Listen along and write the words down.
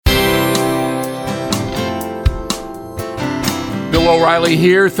Bill O'Reilly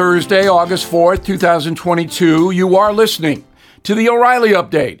here, Thursday, August 4th, 2022. You are listening to the O'Reilly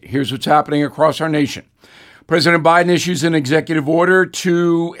Update. Here's what's happening across our nation. President Biden issues an executive order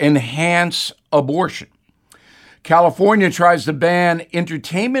to enhance abortion. California tries to ban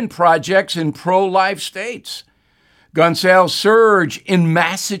entertainment projects in pro-life states. Gun sales surge in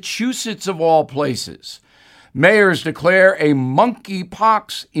Massachusetts, of all places. Mayors declare a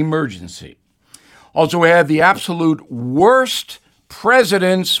monkeypox emergency. Also, we have the absolute worst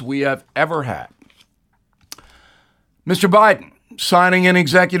presidents we have ever had. Mr. Biden signing an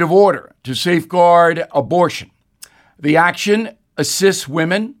executive order to safeguard abortion. The action assists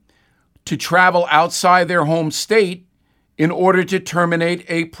women to travel outside their home state in order to terminate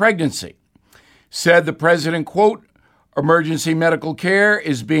a pregnancy. Said the president, quote, emergency medical care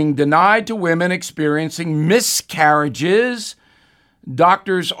is being denied to women experiencing miscarriages.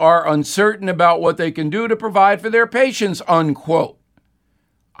 Doctors are uncertain about what they can do to provide for their patients, unquote.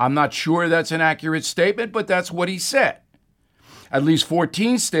 I'm not sure that's an accurate statement, but that's what he said. At least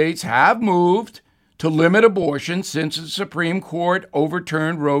 14 states have moved to limit abortion since the Supreme Court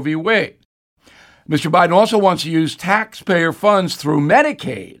overturned Roe v. Wade. Mr. Biden also wants to use taxpayer funds through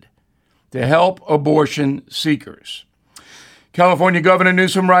Medicaid to help abortion seekers. California Governor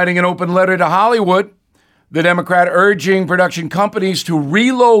Newsom writing an open letter to Hollywood, the Democrat urging production companies to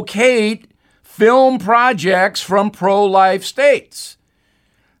relocate film projects from pro-life states.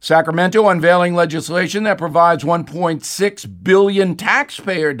 Sacramento unveiling legislation that provides $1.6 billion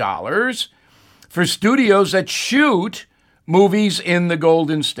taxpayer dollars for studios that shoot movies in the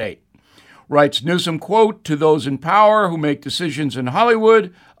Golden State. Writes Newsom, quote, to those in power who make decisions in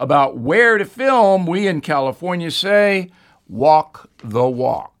Hollywood about where to film, we in California say, walk the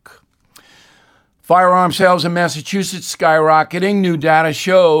walk. Firearm sales in Massachusetts skyrocketing. New data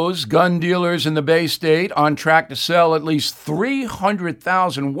shows gun dealers in the Bay State on track to sell at least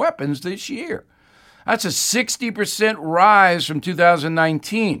 300,000 weapons this year. That's a 60% rise from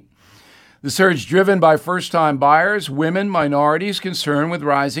 2019. The surge driven by first-time buyers, women, minorities concerned with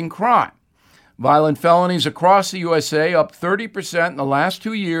rising crime. Violent felonies across the USA up 30% in the last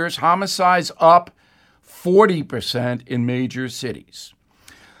 2 years. Homicides up 40% in major cities.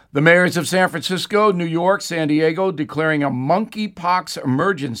 The mayors of San Francisco, New York, San Diego declaring a monkeypox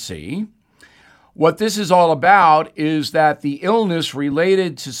emergency. What this is all about is that the illness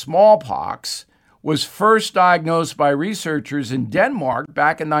related to smallpox was first diagnosed by researchers in Denmark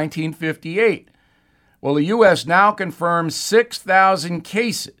back in 1958. Well, the U.S. now confirms 6,000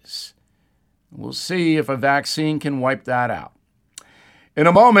 cases. We'll see if a vaccine can wipe that out. In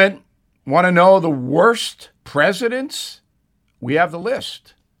a moment, want to know the worst presidents? We have the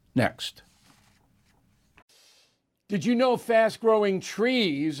list. Next. Did you know Fast Growing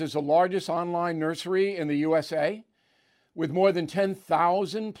Trees is the largest online nursery in the USA? With more than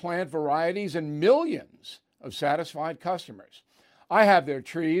 10,000 plant varieties and millions of satisfied customers. I have their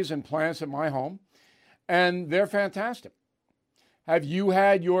trees and plants at my home, and they're fantastic. Have you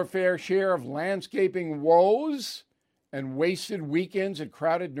had your fair share of landscaping woes and wasted weekends at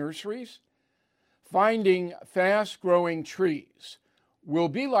crowded nurseries? Finding Fast Growing Trees will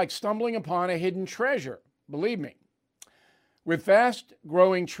be like stumbling upon a hidden treasure, believe me. With Fast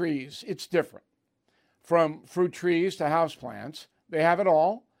Growing Trees, it's different. From fruit trees to houseplants, they have it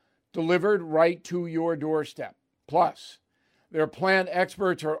all delivered right to your doorstep. Plus, their plant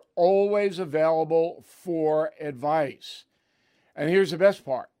experts are always available for advice. And here's the best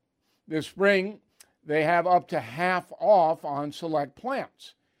part. This spring, they have up to half off on select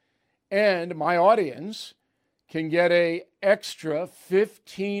plants. And my audience can get an extra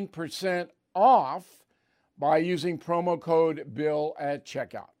 15% off by using promo code BILL at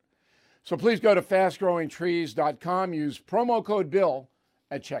checkout. So please go to fastgrowingtrees.com, use promo code BILL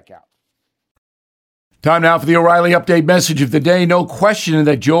at checkout. Time now for the O'Reilly Update message of the day. No question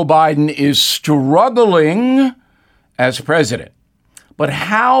that Joe Biden is struggling as president. But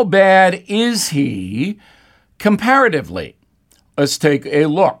how bad is he comparatively? Let's take a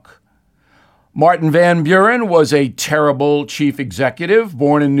look. Martin Van Buren was a terrible chief executive,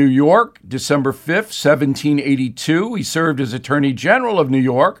 born in New York, December 5th, 1782. He served as Attorney General of New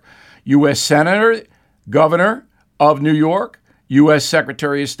York, U.S. Senator, Governor of New York, U.S.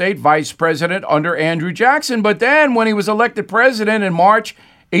 Secretary of State, Vice President under Andrew Jackson. But then when he was elected president in March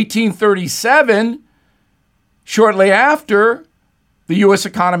 1837, shortly after, the U.S.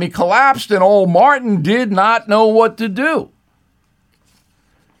 economy collapsed and old Martin did not know what to do.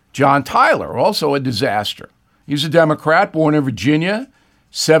 John Tyler, also a disaster. He's a Democrat, born in Virginia,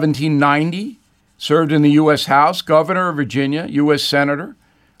 1790, served in the U.S. House, governor of Virginia, U.S. senator,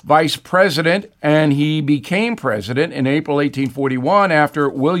 vice president, and he became president in April 1841 after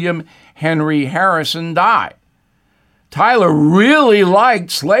William Henry Harrison died. Tyler really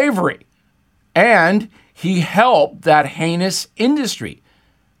liked slavery, and he helped that heinous industry.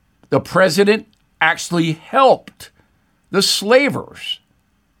 The president actually helped the slavers.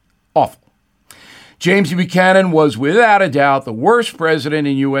 Awful. James Buchanan was without a doubt the worst president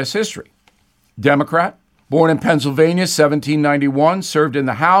in U.S. history. Democrat, born in Pennsylvania, 1791, served in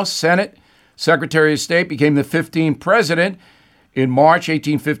the House, Senate, Secretary of State, became the 15th president in March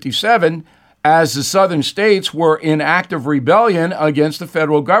 1857 as the southern states were in active rebellion against the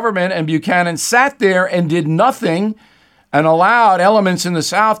federal government, and Buchanan sat there and did nothing and allowed elements in the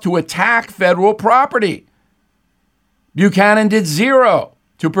South to attack federal property. Buchanan did zero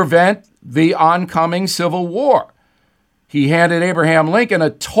to prevent the oncoming Civil War. He handed Abraham Lincoln a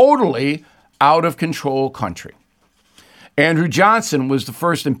totally out-of-control country. Andrew Johnson was the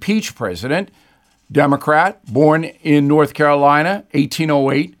first impeached president, Democrat, born in North Carolina,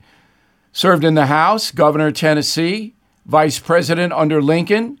 1808, served in the House, governor of Tennessee, vice president under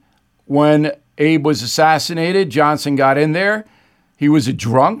Lincoln. When Abe was assassinated, Johnson got in there. He was a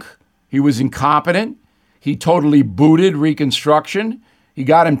drunk. He was incompetent. He totally booted Reconstruction. He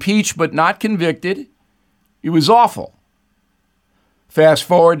got impeached but not convicted. He was awful. Fast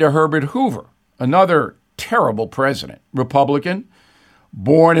forward to Herbert Hoover, another terrible president, Republican,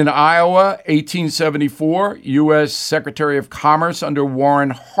 born in Iowa, 1874, U.S. Secretary of Commerce under Warren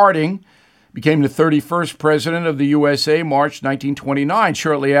Harding, became the 31st president of the USA, March 1929.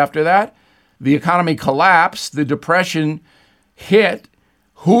 Shortly after that, the economy collapsed, the Depression hit.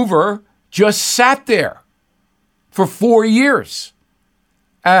 Hoover just sat there for 4 years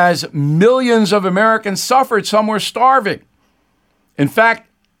as millions of Americans suffered. Some were starving. In fact,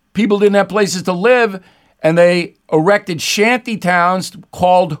 people didn't have places to live, and they erected shanty towns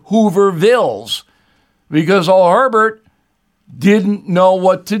called Hoovervilles because old Herbert didn't know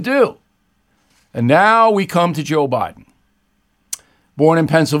what to do. And now we come to Joe Biden. Born in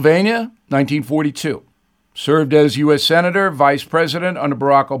Pennsylvania, 1942. Served as U.S. Senator, Vice President under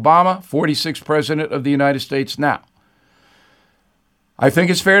Barack Obama, 46th President of the United States now. I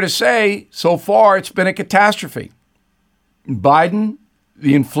think it's fair to say, so far, it's been a catastrophe. Biden,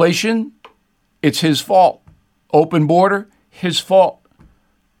 the inflation, it's his fault. Open border, his fault.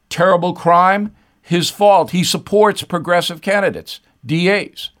 Terrible crime, his fault. He supports progressive candidates,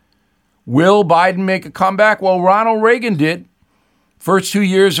 DAs. Will Biden make a comeback? Well, Ronald Reagan did. First 2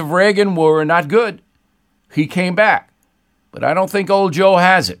 years of Reagan were not good. He came back. But I don't think old Joe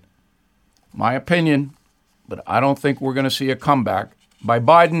has it. My opinion, but I don't think we're going to see a comeback by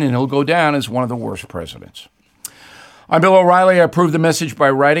Biden, and he'll go down as one of the worst presidents. I'm Bill O'Reilly. I approve the message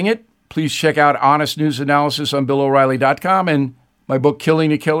by writing it. Please check out honest news analysis on BillO'Reilly.com, and my book, Killing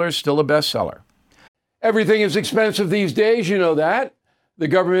the Killer, is still a bestseller. Everything is expensive these days, you know that. The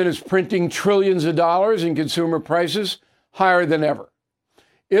government is printing trillions of dollars and consumer prices higher than ever.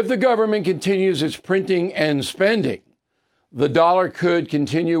 If the government continues its printing and spending, the dollar could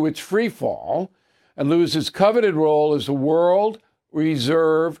continue its free fall and lose its coveted role as the world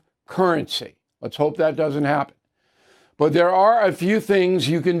reserve currency. Let's hope that doesn't happen. But there are a few things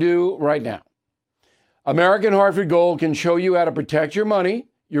you can do right now. American Hartford Gold can show you how to protect your money,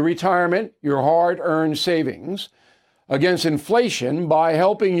 your retirement, your hard-earned savings against inflation by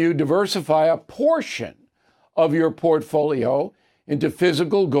helping you diversify a portion of your portfolio into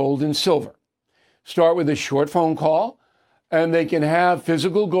physical gold and silver. Start with a short phone call, and they can have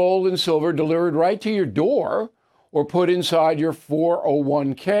physical gold and silver delivered right to your door or put inside your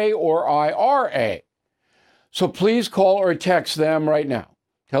 401k or IRA. So please call or text them right now.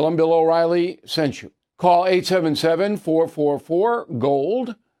 Tell them Bill O'Reilly sent you. Call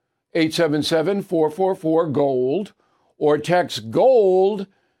 877-444-GOLD, 877-444-GOLD, or text GOLD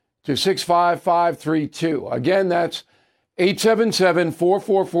to 65532. Again, that's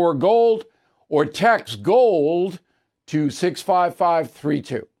 877-444-GOLD, or text GOLD to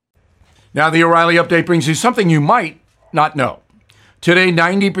 65532. Now, the O'Reilly Update brings you something you might not know. Today,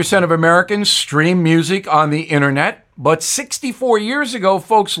 90% of Americans stream music on the internet, but 64 years ago,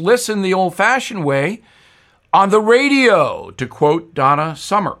 folks listened the old-fashioned way on the radio, to quote Donna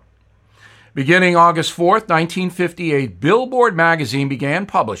Summer. Beginning August 4th, 1958, Billboard magazine began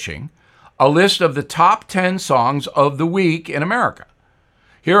publishing a list of the top 10 songs of the week in America.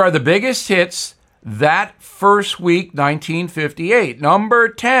 Here are the biggest hits that first week, 1958. Number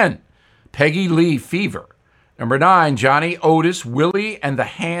 10, Peggy Lee, Fever. Number 9, Johnny Otis, Willie and the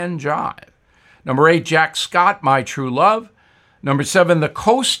Hand Jive. Number 8, Jack Scott, My True Love. Number 7, The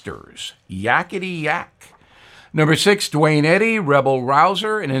Coasters, Yakety Yak. Number 6, Dwayne Eddy, Rebel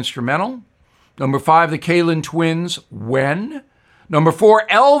Rouser, an instrumental. Number 5, the Kalin Twins, When. Number 4,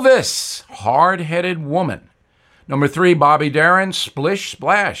 Elvis, Hard-Headed Woman. Number 3, Bobby Darin, Splish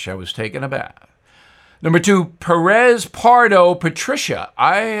Splash, I Was Taking a Bath. Number 2, Perez Pardo, Patricia,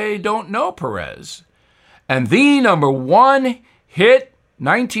 I Don't Know Perez. And the number 1 hit,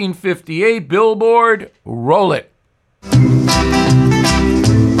 1958 Billboard, Roll It.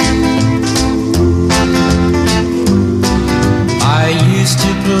 I used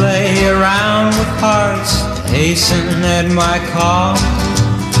to play around with hearts, hasten at my call.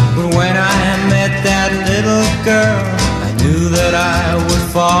 But when I met that little girl, I knew that I would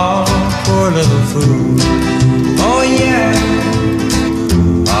fall. Poor little fool. Oh yeah,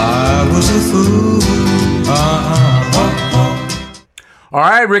 I was a fool. All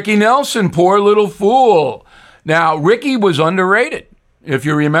right, Ricky Nelson, Poor Little Fool. Now, Ricky was underrated. If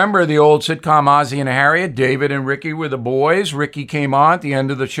you remember the old sitcom Ozzie and Harriet, David and Ricky were the boys. Ricky came on at the end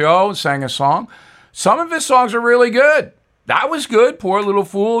of the show and sang a song. Some of his songs are really good. That was good. Poor Little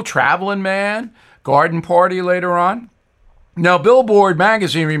Fool, Traveling Man, Garden Party later on. Now, Billboard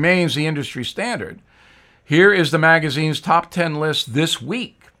magazine remains the industry standard. Here is the magazine's top 10 list this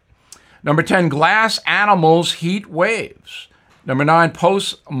week. Number 10, Glass Animals, Heat Waves. Number 9,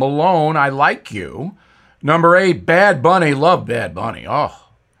 Post Malone, I Like You. Number 8, Bad Bunny, love Bad Bunny. Oh.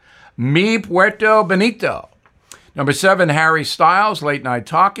 Mi Puerto Bonito. Number 7, Harry Styles, Late Night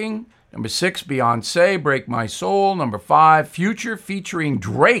Talking. Number 6, Beyonce, Break My Soul. Number 5, Future featuring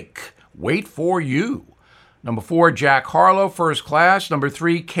Drake, Wait For You. Number 4, Jack Harlow, First Class. Number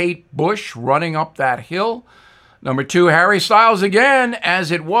 3, Kate Bush, Running Up That Hill. Number 2, Harry Styles again,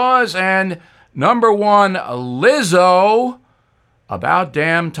 As It Was. And number 1, Lizzo, About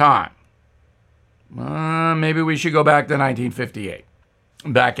Damn Time. Maybe we should go back to 1958.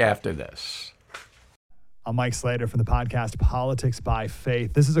 Back after this. I'm Mike Slater from the podcast Politics by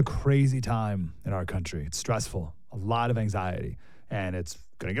Faith. This is a crazy time in our country. It's stressful, a lot of anxiety, and it's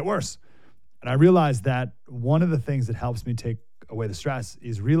going to get worse. And I realized that one of the things that helps me take away the stress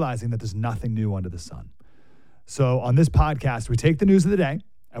is realizing that there's nothing new under the sun. So on this podcast, we take the news of the day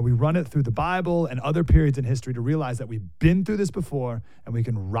and we run it through the Bible and other periods in history to realize that we've been through this before and we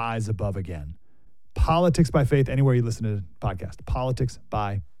can rise above again. Politics by Faith, anywhere you listen to the podcast. Politics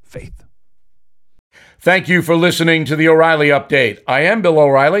by Faith. Thank you for listening to the O'Reilly Update. I am Bill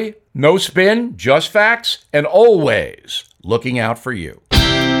O'Reilly. No spin, just facts, and always looking out for you.